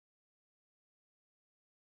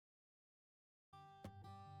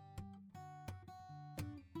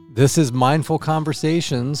This is Mindful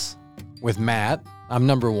Conversations with Matt. I'm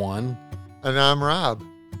number one. And I'm Rob,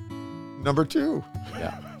 number two.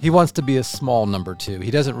 Yeah. He wants to be a small number two.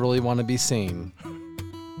 He doesn't really want to be seen.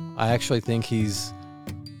 I actually think he's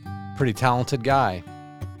a pretty talented guy.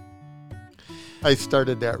 I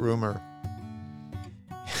started that rumor.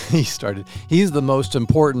 He's the most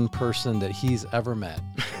important person that he's ever met.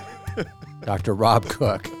 Dr. Rob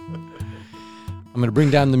Cook. I'm going to bring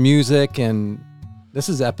down the music, and this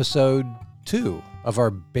is episode 2 of our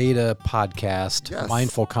beta podcast, Yes.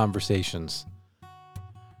 Mindful Conversations.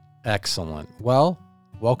 Excellent. Well,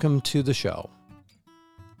 welcome to the show.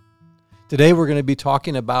 Today we're going to be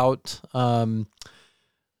talking about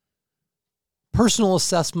personal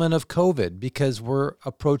assessment of COVID because we're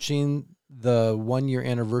approaching the 1-year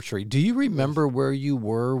anniversary. Do you remember where you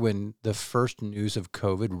were when the first news of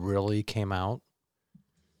COVID really came out?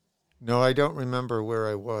 No, I don't remember where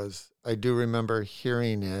I was. I do remember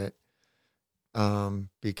hearing it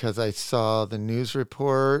because I saw the news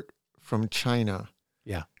report from China.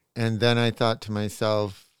 Yeah. And then I thought to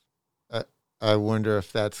myself, I wonder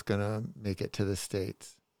if that's going to make it to the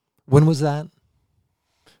States. When was that?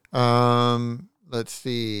 Let's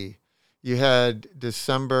see. You had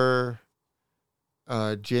December,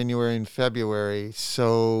 January, and February.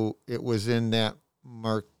 So it was in that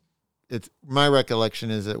mark. My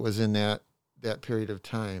recollection is it was in that period of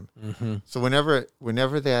time. Mm-hmm. So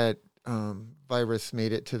whenever that virus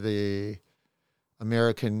made it to the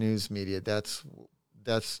American news media, that's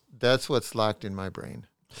what's locked in my brain.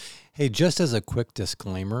 Hey, just as a quick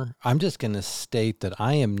disclaimer, I'm just going to state that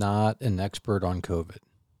I am not an expert on COVID.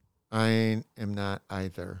 I am not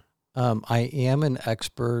either. I am an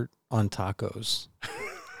expert on tacos.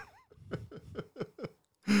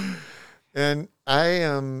 And I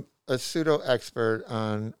am a pseudo-expert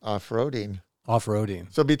on off-roading.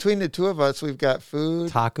 Off-roading. So between the two of us, we've got food.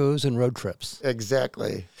 Tacos and road trips.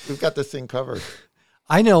 Exactly. We've got this thing covered.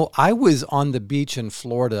 I know I was on the beach in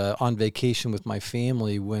Florida on vacation with my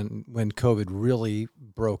family when COVID really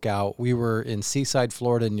broke out. We were in Seaside,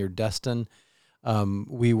 Florida near Destin.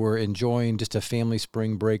 We were enjoying just a family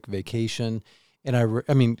spring break vacation. And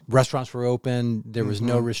I mean, restaurants were open. There was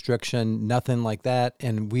no restriction, nothing like that.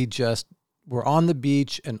 And we just were on the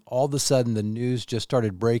beach, and all of a sudden the news just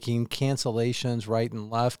started breaking, cancellations right and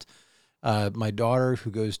left. My daughter, who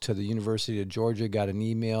goes to the University of Georgia, got an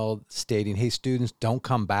email stating, hey, students, don't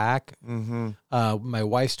come back. Mm-hmm. My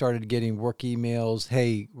wife started getting work emails.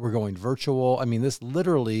 Hey, we're going virtual. I mean, this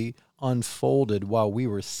literally unfolded while we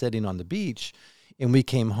were sitting on the beach, and we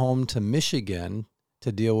came home to Michigan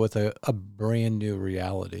to deal with a brand new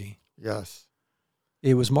reality. Yes.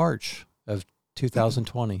 It was March of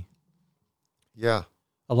 2020. Yeah.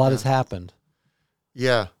 A lot has happened.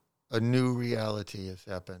 Yeah. A new reality has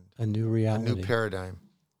happened. A new reality. A new paradigm.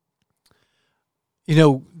 You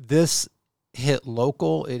know, this hit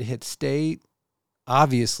local, it hit state,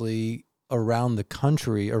 obviously around the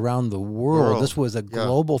country, around the world. This was a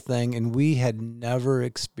global thing, and I had never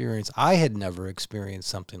experienced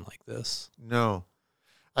something like this. No.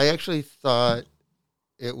 I actually thought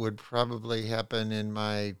it would probably happen in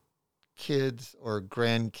my kids' or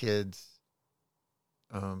grandkids'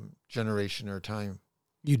 generation or time.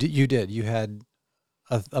 You did. You had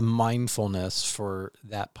a mindfulness for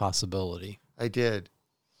that possibility. I did.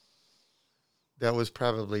 That was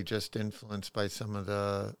probably just influenced by some of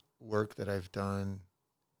the work that I've done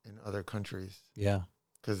in other countries. Yeah.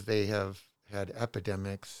 Because they have had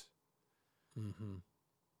epidemics. Mm-hmm.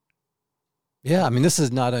 Yeah, I mean, this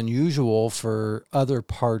is not unusual for other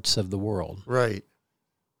parts of the world. Right.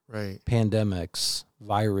 Right. Pandemics,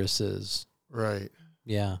 viruses. Right.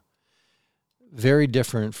 Yeah. Very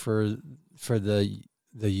different for the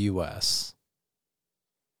U.S.,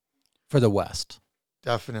 for the West.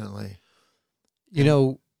 Definitely. You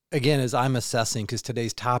know, again, as I'm assessing, because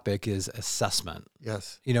today's topic is assessment.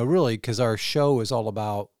 Yes. You know, really, because our show is all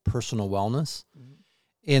about personal wellness.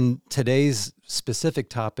 Mm-hmm. And today's specific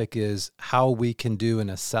topic is how we can do an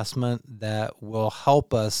assessment that will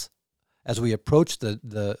help us as we approach the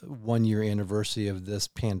 1-year anniversary of this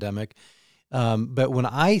pandemic. But when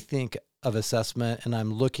I think of assessment and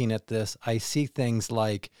I'm looking at this, I see things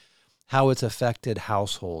like how it's affected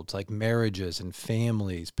households, like marriages and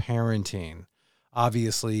families, parenting,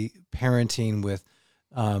 obviously parenting with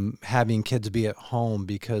having kids be at home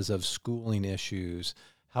because of schooling issues,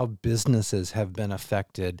 how businesses have been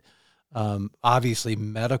affected, obviously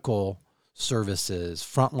medical services,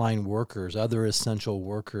 frontline workers, other essential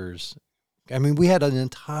workers. I mean, we had an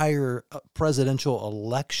entire presidential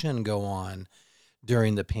election go on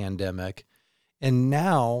during the pandemic, and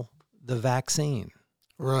now the vaccine.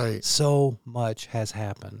 Right. So much has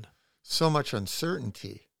happened. So much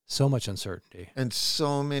uncertainty. So much uncertainty. And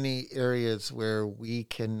so many areas where we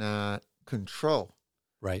cannot control,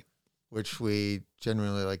 Right. which we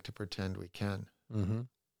generally like to pretend we can. Mm-hmm.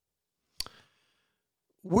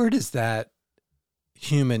 Where does that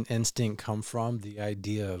human instinct come from? The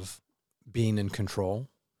idea of being in control?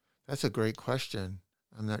 That's a great question.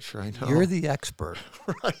 I'm not sure I know. You're the expert.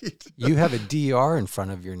 Right. You have a DR in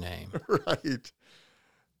front of your name. Right.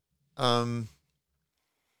 I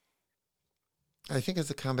think it's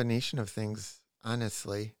a combination of things,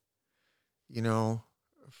 honestly. You know,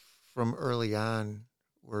 from early on,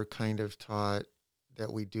 we're kind of taught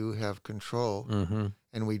that we do have control, Mm-hmm.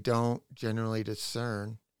 and we don't generally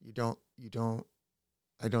discern.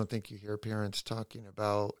 I don't think you hear parents talking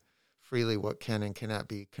about freely what can and cannot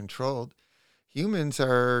be controlled. Humans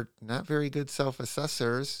are not very good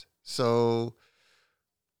self-assessors, so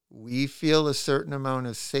we feel a certain amount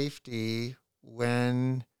of safety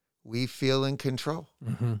when we feel in control.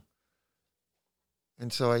 Mm-hmm.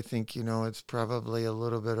 And so I think, it's probably a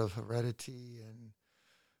little bit of heredity and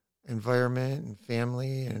environment and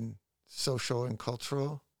family and social and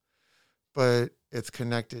cultural, but it's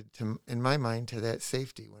connected to, in my mind, to that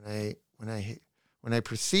safety. When I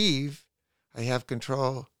perceive I have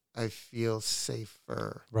control, I feel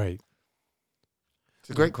safer. Right. It's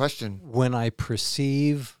a great question. When I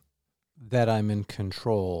perceive that I'm in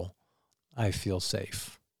control, I feel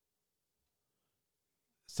safe.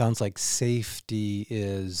 Sounds like safety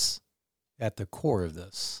is at the core of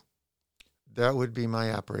this. That would be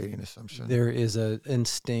my operating assumption. There is an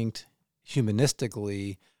instinct,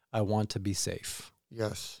 humanistically, I want to be safe.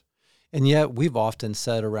 Yes. And yet we've often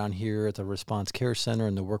said around here at the Response Care Center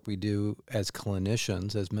and the work we do as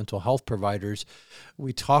clinicians, as mental health providers,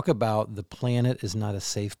 we talk about the planet is not a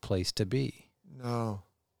safe place to be. No.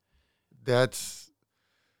 That's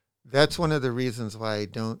one of the reasons why I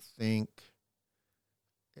don't think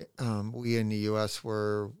we in the U.S.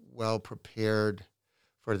 were well prepared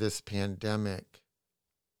for this pandemic.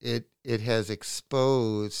 It has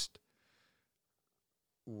exposed,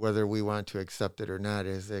 whether we want to accept it or not,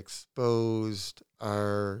 has exposed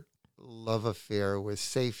our love affair with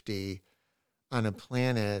safety on a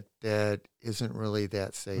planet that isn't really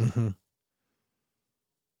that safe. Mm-hmm.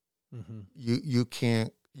 Mm-hmm. You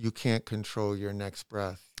can't control your next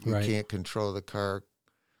breath. You Right. can't control the car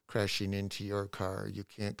crashing into your car. You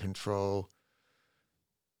can't control,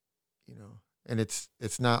 and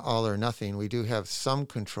it's not all or nothing. We do have some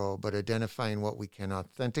control, but identifying what we can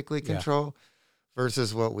authentically control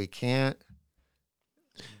versus what we can't.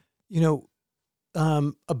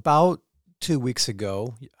 About 2 weeks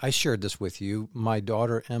ago, I shared this with you. My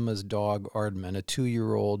daughter Emma's dog, Aardman, a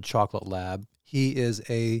 2-year-old chocolate lab, he's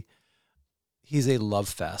a love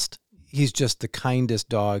fest. He's just the kindest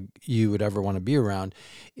dog you would ever want to be around.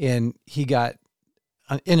 And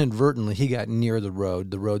inadvertently, he got near the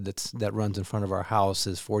road. The road that runs in front of our house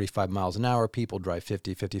is 45 miles an hour. People drive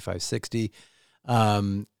 50, 55, 60.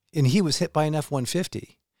 And he was hit by an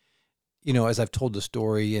F-150, as I've told the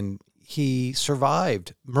story, and he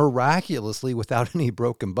survived miraculously without any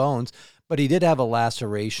broken bones, but he did have a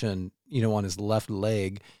laceration, on his left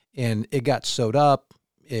leg, and it got sewed up,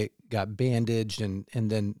 it got bandaged, and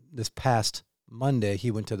then this past Monday,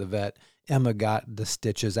 he went to the vet. Emma got the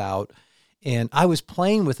stitches out, and I was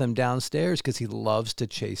playing with him downstairs because he loves to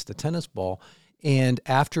chase the tennis ball. And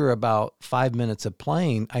after about 5 minutes of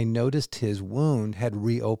playing, I noticed his wound had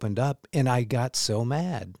reopened up, and I got so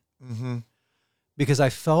mad. Mm-hmm. Because I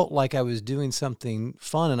felt like I was doing something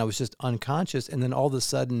fun and I was just unconscious. And then all of a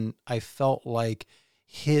sudden I felt like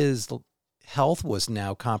his health was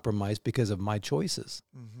now compromised because of my choices.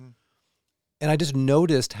 Mm-hmm. And I just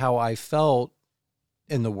noticed how I felt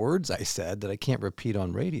in the words I said that I can't repeat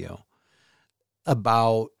on radio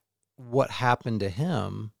about what happened to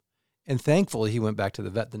him. And thankfully he went back to the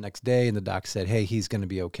vet the next day and the doc said, hey, he's going to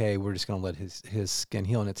be okay. We're just going to let his skin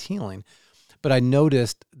heal, and it's healing. But I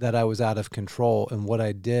noticed that I was out of control, and what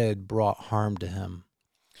I did brought harm to him.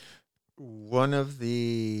 One of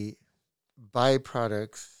the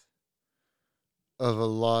byproducts of a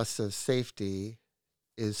loss of safety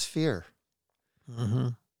is fear. Mm-hmm.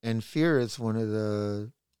 And fear is one of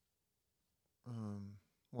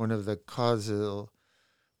the causal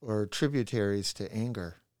or tributaries to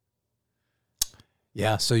anger.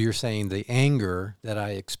 Yeah, so you're saying the anger that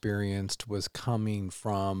I experienced was coming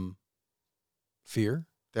from fear?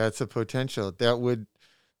 That's a potential that would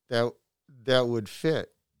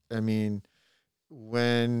fit. I mean,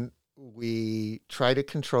 when we try to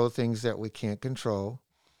control things that we can't control,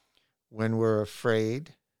 when we're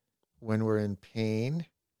afraid, when we're in pain,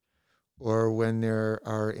 or when there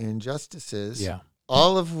are injustices, Yeah.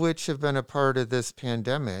 all of which have been a part of this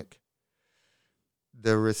pandemic,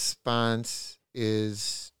 the response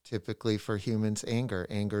is typically for humans anger.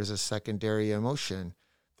 Anger is a secondary emotion.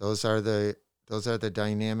 Those are the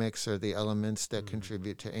dynamics or the elements that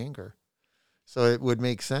contribute to anger. So it would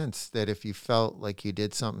make sense that if you felt like you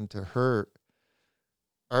did something to hurt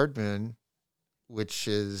Aardman, which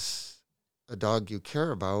is a dog you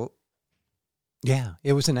care about. Yeah,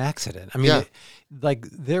 it was an accident. I mean, like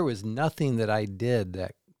there was nothing that I did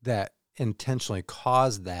that intentionally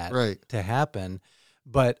caused that Right. to happen.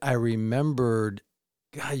 But I remembered,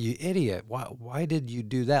 God, you idiot! Why did you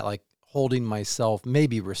do that? Like holding myself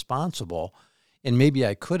maybe responsible, and maybe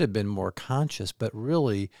I could have been more conscious. But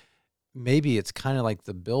really, maybe it's kind of like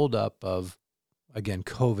the buildup of, again,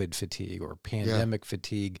 COVID fatigue or pandemic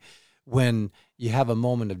fatigue, when you have a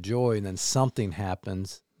moment of joy and then something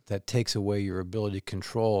happens that takes away your ability to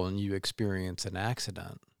control and you experience an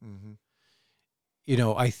accident. Mm-hmm. You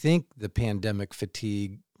know, I think the pandemic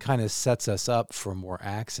fatigue kind of sets us up for more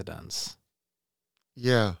accidents.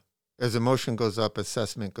 Yeah. As emotion goes up,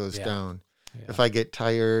 assessment goes down. Yeah. If I get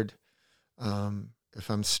tired, if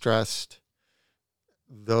I'm stressed,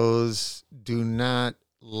 those do not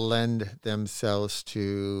lend themselves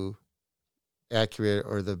to accurate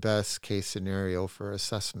or the best case scenario for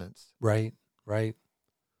assessments. Right.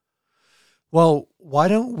 Well, why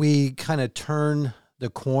don't we kind of turn the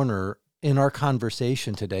corner in our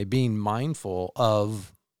conversation today, being mindful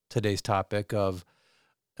of today's topic of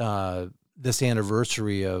this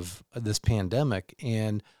anniversary of this pandemic,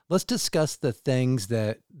 and let's discuss the things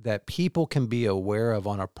that people can be aware of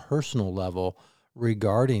on a personal level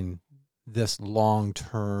regarding this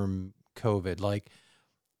long-term COVID. Like,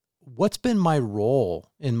 what's been my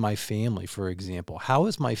role in my family, for example? How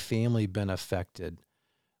has my family been affected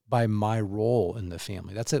by my role in the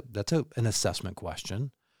family? That's an assessment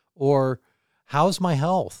question. Or how's my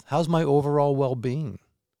health? How's my overall well-being?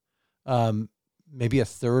 Maybe a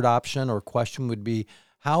third option or question would be,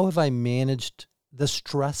 how have I managed the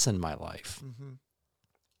stress in my life? Mm-hmm.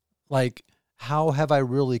 Like, how have I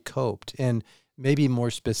really coped? And maybe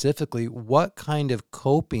more specifically, what kind of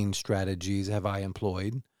coping strategies have I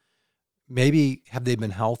employed? Maybe have they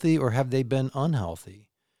been healthy or have they been unhealthy?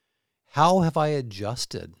 How have I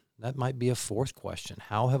adjusted? That might be a fourth question.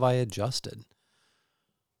 How have I adjusted?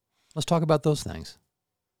 Let's talk about those things.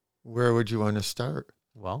 Where would you want to start?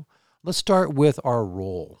 Well, let's start with our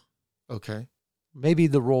role. Okay. Maybe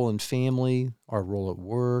the role in family, our role at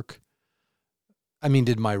work. I mean,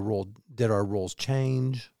 did our roles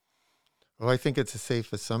change? Well, I think it's a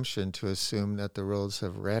safe assumption to assume that the roles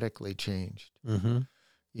have radically changed. Mm-hmm.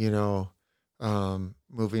 You know,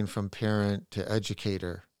 moving from parent to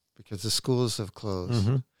educator because the schools have closed.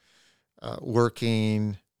 Mm-hmm.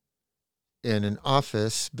 Working in an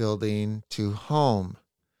office building to home.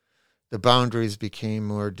 The boundaries became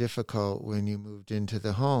more difficult when you moved into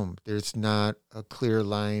the home. There's not a clear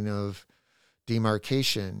line of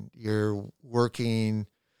demarcation. You're working,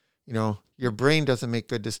 you know, your brain doesn't make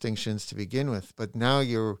good distinctions to begin with, but now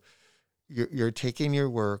you're taking your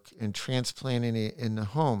work and transplanting it in the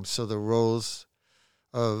home. So the roles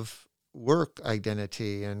of work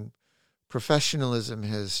identity and professionalism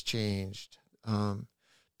has changed,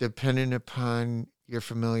 depending upon your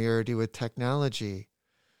familiarity with technology.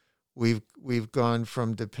 We've gone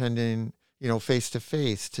from depending, face to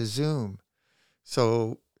face to Zoom.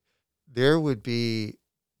 So there would be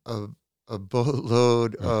a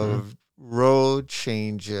boatload of role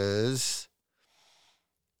changes.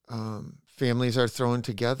 Families are thrown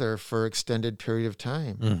together for extended period of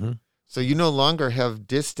time. Mm-hmm. So you no longer have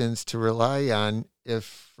distance to rely on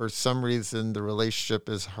if for some reason the relationship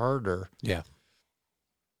is harder. Yeah.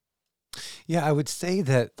 Yeah, I would say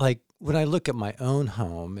that, like, when I look at my own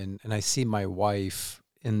home and I see my wife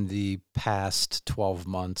in the past 12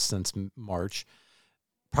 months since March,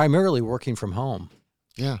 primarily working from home.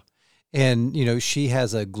 Yeah. And, she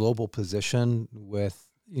has a global position with,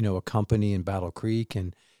 a company in Battle Creek,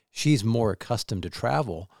 and she's more accustomed to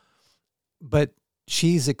travel. But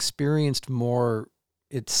she's experienced more,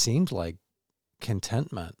 it seemed like,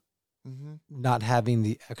 contentment, not having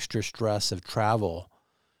the extra stress of travel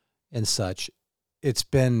and such. It's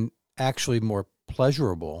been actually more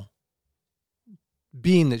pleasurable,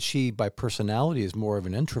 being that she, by personality, is more of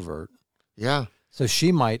an introvert. Yeah. So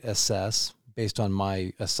she might assess, based on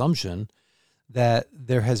my assumption, that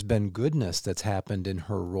there has been goodness that's happened in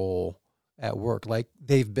her role at work. Like,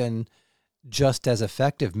 they've been just as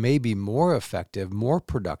effective, maybe more effective, more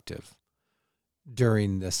productive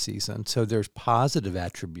during this season. So there's positive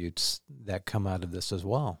attributes that come out of this as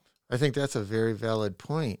well. I think that's a very valid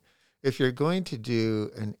point. if you're going to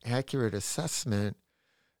do an accurate assessment,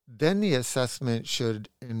 then the assessment should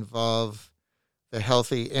involve the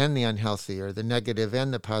healthy and the unhealthy, or the negative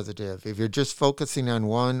and the positive. If you're just focusing on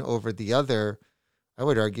one over the other, I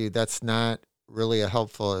would argue that's not really a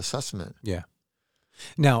helpful assessment. Yeah.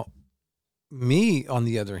 Now, me, on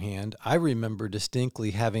the other hand, I remember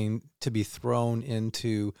distinctly having to be thrown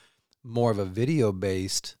into more of a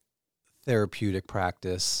video-based therapeutic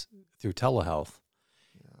practice through telehealth.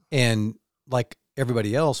 Yeah. And like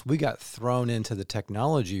everybody else, we got thrown into the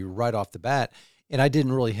technology right off the bat. And I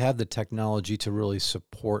didn't really have the technology to really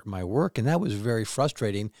support my work. And that was very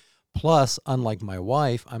frustrating. Plus, unlike my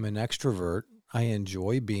wife, I'm an extrovert. I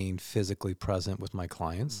enjoy being physically present with my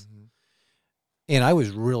clients. Mm-hmm. And I was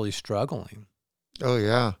really struggling Oh,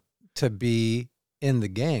 yeah. to be in the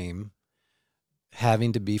game,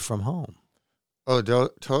 having to be from home. Oh,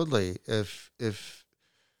 totally.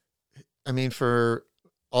 I mean, for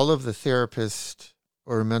all of the therapists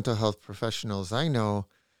or mental health professionals I know,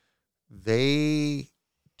 they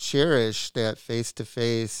cherish that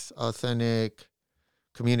face-to-face, authentic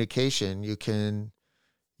communication. You can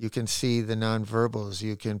see the nonverbals.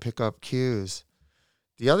 You can pick up cues.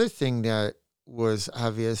 The other thing that was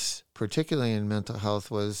obvious, particularly in mental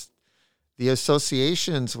health, was the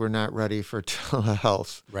associations were not ready for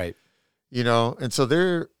telehealth. Right. And so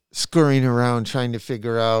they're scurrying around trying to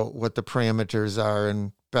figure out what the parameters are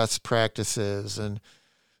and best practices. And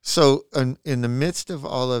so in the midst of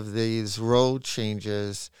all of these role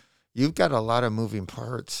changes, you've got a lot of moving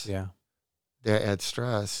parts Yeah. that add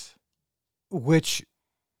stress. Which,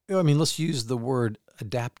 I mean, let's use the word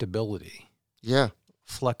adaptability, Yeah.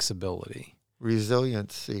 flexibility,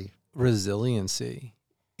 Resiliency. resiliency,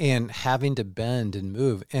 and having to bend and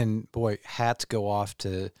move. And boy, hats go off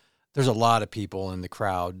to, there's a lot of people in the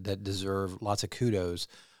crowd that deserve lots of kudos.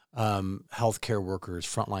 Healthcare workers,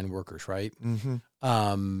 frontline workers, right?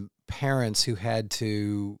 Mm-hmm. Parents who had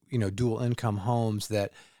to, dual income homes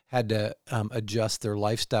that had to adjust their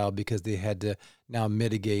lifestyle because they had to now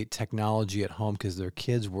mitigate technology at home because their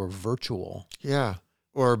kids were virtual. Yeah.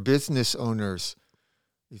 Or business owners.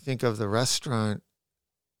 You think of the restaurants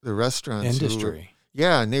Industry.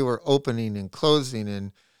 And they were opening and closing,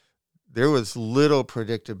 and there was little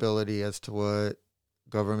predictability as to what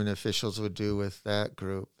government officials would do with that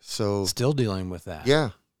group. So Still dealing with that.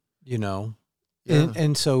 yeah. Yeah.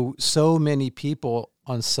 And so many people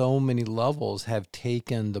on so many levels have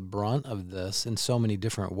taken the brunt of this in so many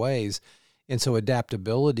different ways. And so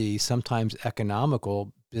adaptability, sometimes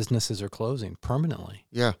economical, businesses are closing permanently.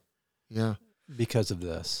 Yeah. Yeah. Because of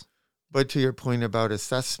this. But to your point about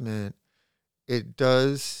assessment, it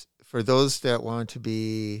does, for those that want to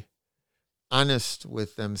be honest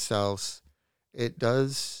with themselves, it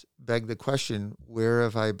does beg the question, where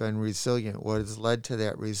have I been resilient? What has led to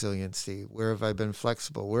that resiliency? Where have I been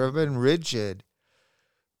flexible? Where have I been rigid?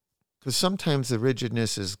 Because sometimes the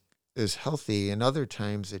rigidness is healthy, and other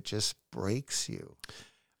times it just breaks you.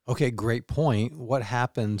 Okay, great point. What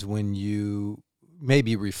happens when you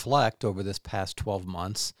maybe reflect over this past 12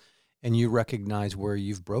 months and you recognize where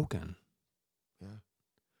you've broken? Yeah.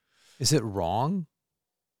 Is it wrong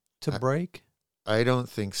to break? I don't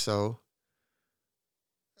think so.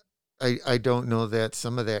 I don't know that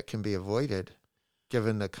some of that can be avoided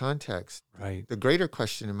given the context. Right. The greater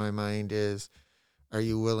question in my mind is, are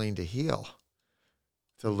you willing to heal,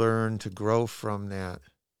 to learn, to grow from that?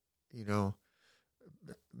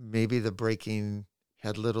 Maybe the breaking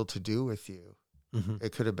had little to do with you. Mm-hmm.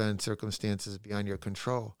 It could have been circumstances beyond your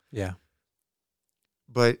control. Yeah.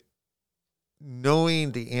 But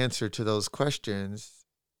knowing the answer to those questions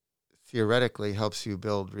theoretically helps you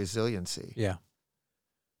build resiliency. Yeah.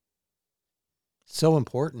 So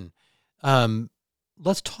important.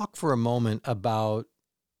 Let's talk for a moment about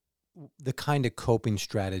the kind of coping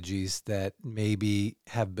strategies that maybe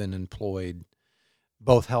have been employed,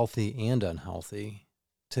 both healthy and unhealthy,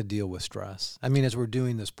 to deal with stress. I mean, as we're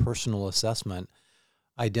doing this personal assessment,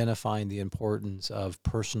 identifying the importance of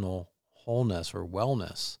personal wholeness or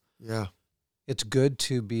wellness. Yeah. It's good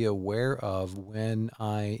to be aware of when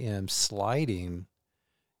I am sliding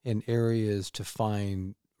in areas to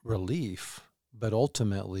find relief, but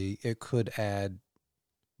ultimately it could add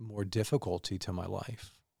more difficulty to my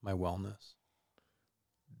life, my wellness.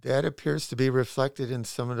 That appears to be reflected in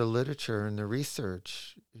some of the literature and the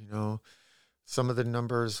research. Some of the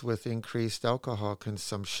numbers with increased alcohol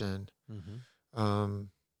consumption,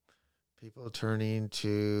 people turning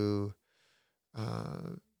to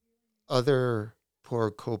other poor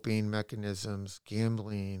coping mechanisms,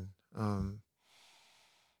 gambling.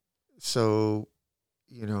 So,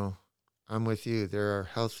 I'm with you. There are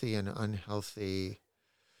healthy and unhealthy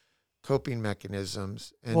coping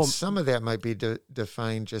mechanisms, and Well, some of that might be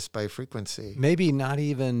defined just by frequency. maybe not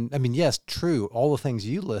even, I mean, yes, true, all the things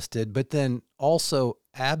you listed, but then also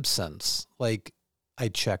absence, like I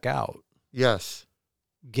check out, Yes.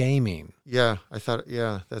 gaming, Yeah. I thought,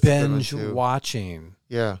 yeah, that's a good one binge too. watching,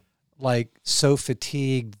 Yeah. like so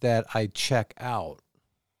fatigued that I check out,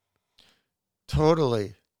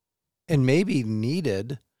 Totally. and maybe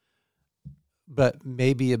needed, but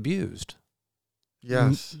maybe abused.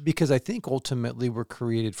 Yes. Because I think ultimately we're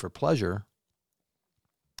created for pleasure.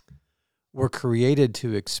 We're created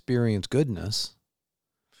to experience goodness.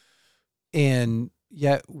 And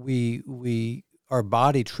yet our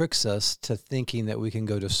body tricks us to thinking that we can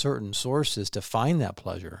go to certain sources to find that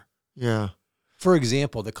pleasure. Yeah. For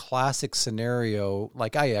example, the classic scenario,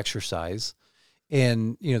 like I exercise,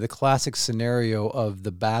 and the classic scenario of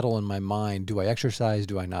the battle in my mind, do I exercise,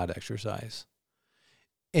 do I not exercise?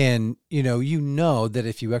 And you know that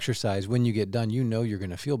if you exercise, when you get done, you're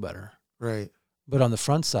going to feel better. Right. But on the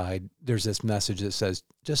front side, there's this message that says,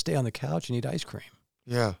 just stay on the couch and eat ice cream.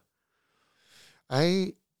 Yeah.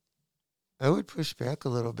 I would push back a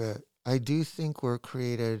little bit. I do think we're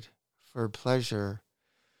created for pleasure,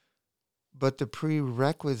 but the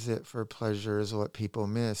prerequisite for pleasure is what people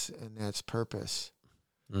miss, and that's purpose.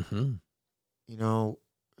 Mm-hmm.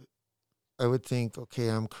 I would think, okay,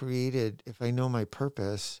 I'm created. If I know my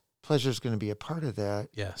purpose, pleasure is going to be a part of that.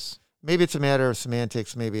 Yes. Maybe it's a matter of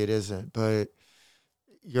semantics, maybe it isn't, but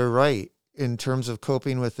you're right. In terms of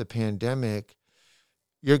coping with the pandemic,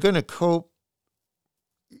 you're going to cope.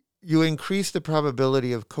 You increase the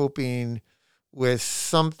probability of coping with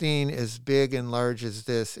something as big and large as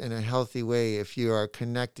this in a healthy way if you are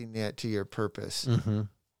connecting that to your purpose. Mm-hmm.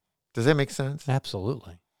 Does that make sense?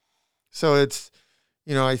 Absolutely. So it's,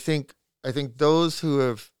 I think those who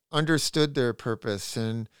have understood their purpose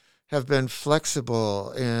and have been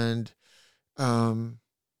flexible and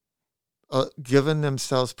given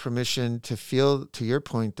themselves permission to feel, to your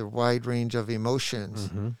point, the wide range of emotions.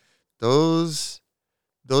 Mm-hmm. Those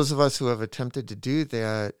of us who have attempted to do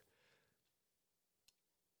that,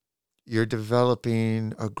 you're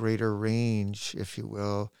developing a greater range, if you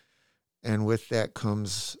will, and with that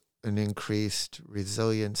comes an increased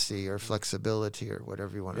resiliency or flexibility or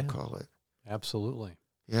whatever you want to call it. Absolutely.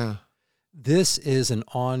 Yeah. This is an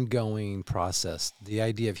ongoing process. The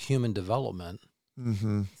idea of human development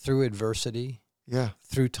through adversity,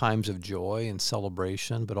 through times of joy and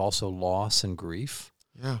celebration, but also loss and grief.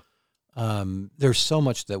 Yeah. There's so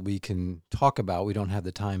much that we can talk about. We don't have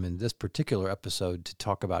the time in this particular episode to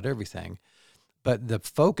talk about everything. But the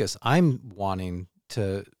focus I'm wanting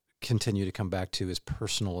to continue to come back to is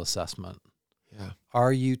personal assessment. Yeah.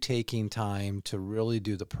 Are you taking time to really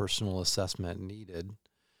do the personal assessment needed?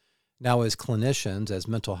 Now, as clinicians, as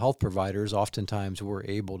mental health providers, oftentimes we're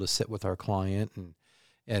able to sit with our client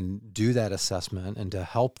and do that assessment and to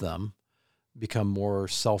help them become more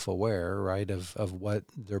self-aware, right, of what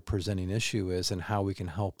their presenting issue is and how we can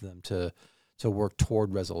help them to work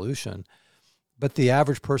toward resolution. But the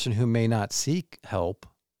average person who may not seek help,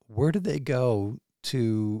 where do they go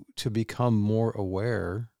to become more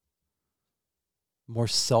aware, more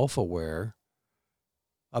self-aware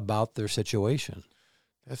about their situation?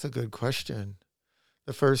 That's a good question.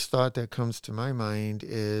 The first thought that comes to my mind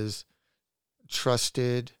is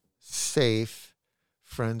trusted, safe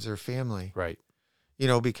friends or family. Right.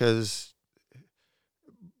 Because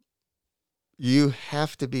you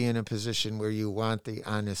have to be in a position where you want the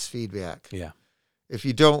honest feedback. Yeah. If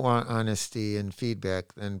you don't want honesty and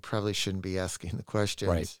feedback, then probably shouldn't be asking the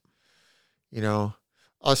questions. Right.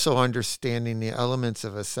 Also understanding the elements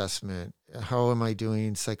of assessment. How am I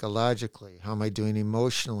doing psychologically? How am I doing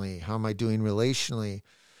emotionally? How am I doing relationally?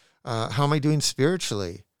 How am I doing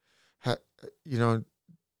spiritually?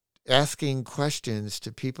 Asking questions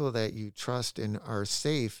to people that you trust and are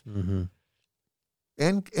safe,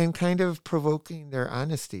 and kind of provoking their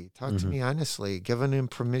honesty. Talk to me honestly, giving them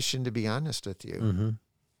permission to be honest with you.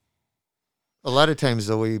 A lot of times,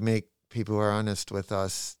 though, we make people who are honest with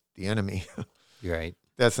us the enemy. You're right.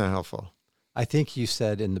 That's not helpful. I think you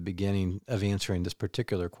said in the beginning of answering this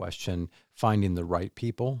particular question, finding the right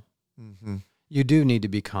people. You do need to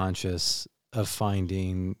be conscious of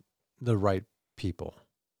finding the right people.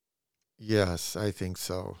 Yes, I think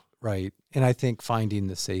so. Right. And I think finding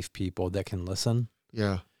the safe people that can listen.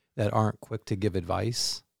 Yeah. That aren't quick to give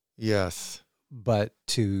advice. Yes. But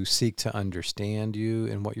to seek to understand you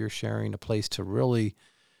and what you're sharing, a place to really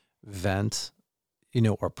vent,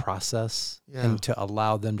 or process, and to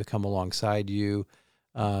allow them to come alongside you,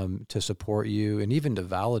 to support you, and even to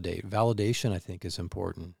validate. Validation, I think, is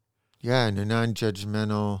important. Yeah, in a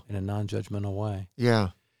non-judgmental way.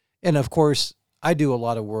 Yeah. And of course, I do a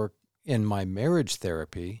lot of work in my marriage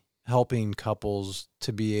therapy, helping couples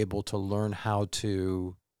to be able to learn how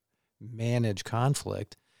to manage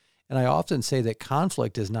conflict. And I often say that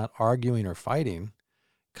conflict is not arguing or fighting.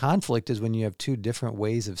 Conflict is when you have two different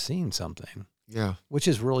ways of seeing something, Yeah. which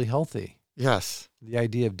is really healthy. Yes. The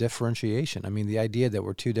idea of differentiation. I mean, the idea that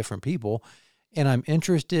we're two different people, and I'm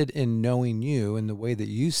interested in knowing you and the way that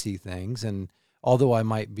you see things. And although I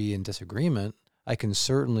might be in disagreement, I can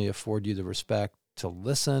certainly afford you the respect to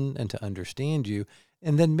listen and to understand you.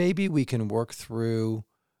 And then maybe we can work through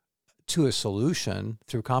to a solution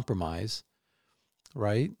through compromise,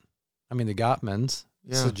 right? I mean, the Gottmans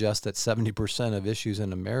Yeah. suggest that 70% of issues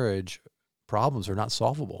in a marriage problems are not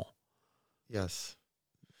solvable. Yes.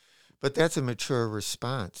 But that's a mature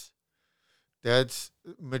response. That's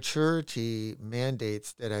maturity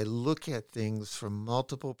mandates that I look at things from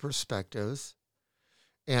multiple perspectives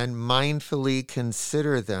and mindfully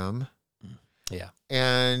consider them. Yeah.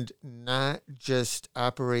 And not just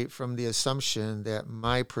operate from the assumption that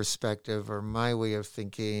my perspective or my way of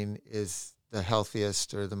thinking is the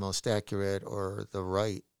healthiest or the most accurate or the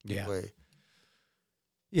right way.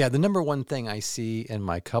 Yeah, the number one thing I see in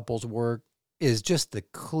my couples work is just the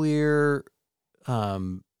clear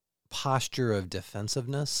posture of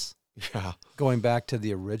defensiveness. Yeah. Going back to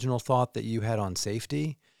the original thought that you had on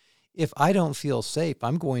safety, if I don't feel safe,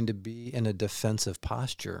 I'm going to be in a defensive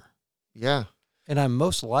posture. Yeah. And I'm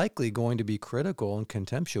most likely going to be critical and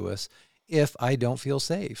contemptuous if I don't feel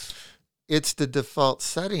safe. It's the default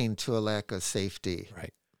setting to a lack of safety.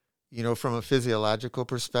 Right. You know, from a physiological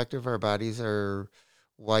perspective, our bodies are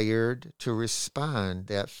wired to respond,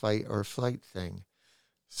 that fight or flight thing.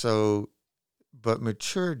 So, but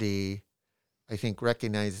maturity, I think,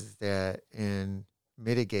 recognizes that and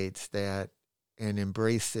mitigates that and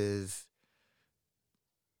embraces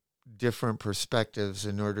different perspectives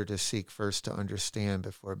in order to seek first to understand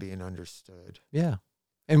before being understood. Yeah.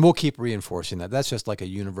 And we'll keep reinforcing that. That's just like a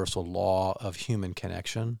universal law of human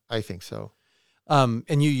connection. I think so. And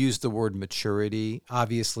you used the word maturity.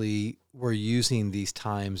 Obviously, we're using these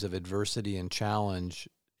times of adversity and challenge,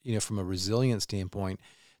 you know, from a resilience standpoint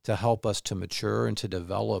to help us to mature and to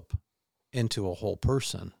develop into a whole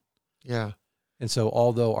person. Yeah. And so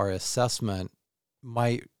although our assessment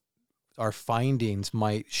our findings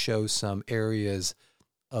might show some areas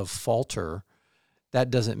of falter,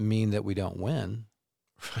 that doesn't mean that we don't win.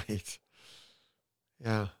 Right.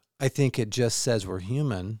 Yeah. I think it just says we're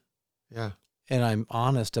human. Yeah. And I'm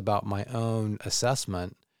honest about my own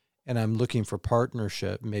assessment, and I'm looking for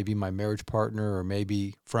partnership, maybe my marriage partner or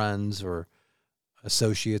maybe friends or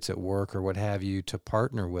associates at work or what have you to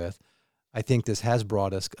partner with. I think this has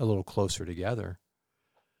brought us a little closer together.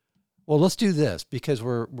 Well, let's do this because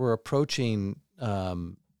we're approaching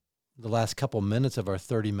the last couple minutes of our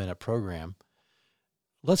 30-minute program.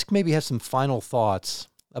 Let's maybe have some final thoughts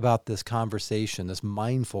about this conversation, this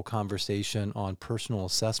mindful conversation on personal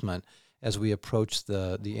assessment as we approach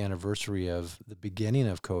the anniversary of the beginning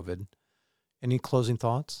of COVID. Any closing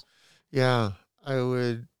thoughts? Yeah, I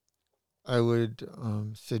would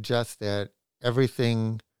suggest that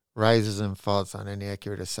everything rises and falls on an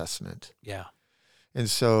accurate assessment. Yeah. And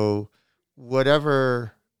so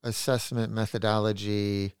whatever assessment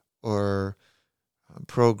methodology or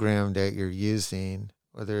program that you're using,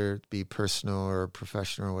 whether it be personal or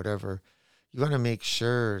professional or whatever, you want to make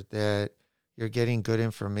sure that you're getting good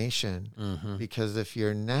information. Mm-hmm. Because if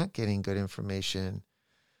you're not getting good information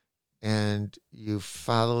and you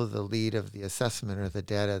follow the lead of the assessment or the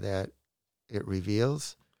data that it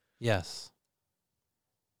reveals, Yes.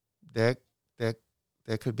 that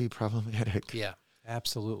could be problematic. Yeah,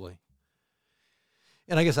 absolutely.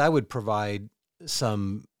 And I guess I would provide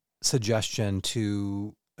some suggestion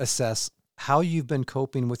to assess how you've been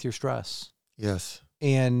coping with your stress. Yes.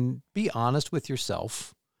 And be honest with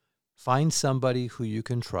yourself. Find somebody who you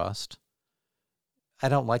can trust. I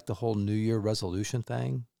don't like the whole New Year resolution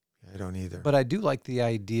thing. I don't either. But I do like the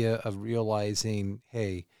idea of realizing,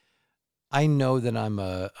 hey, I know that I'm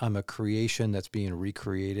a creation that's being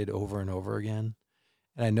recreated over and over again.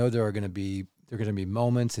 And I know there are going to be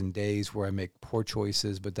moments and days where I make poor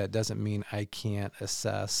choices, but that doesn't mean I can't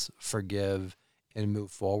assess, forgive, and move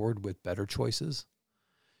forward with better choices.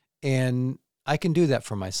 And I can do that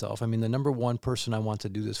for myself. I mean, the number one person I want to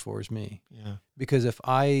do this for is me. Yeah. Because if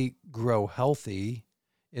I grow healthy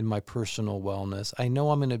in my personal wellness, I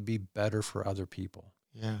know I'm going to be better for other people.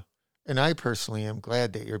 Yeah. And I personally am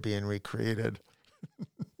glad that you're being recreated.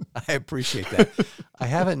 I appreciate that. I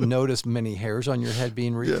haven't noticed many hairs on your head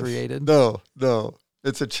being recreated. Yes. No.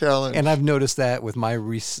 It's a challenge. And I've noticed that with my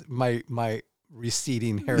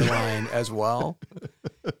receding hairline as well.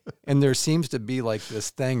 And there seems to be like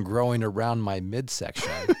this thing growing around my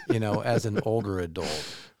midsection, as an older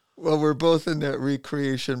adult. Well, we're both in that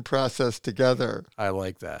recreation process together. I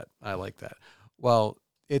like that. Well,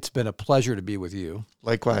 it's been a pleasure to be with you.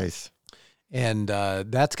 Likewise. And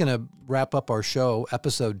that's going to wrap up our show,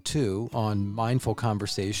 episode 2, on Mindful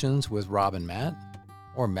Conversations with Rob and Matt,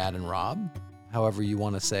 or Matt and Rob, however you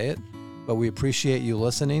want to say it. But we appreciate you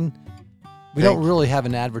listening. We don't really have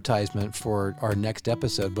an advertisement for our next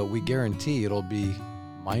episode, but we guarantee it'll be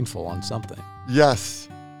mindful on something. Yes.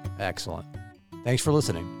 Excellent. Thanks for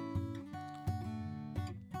listening.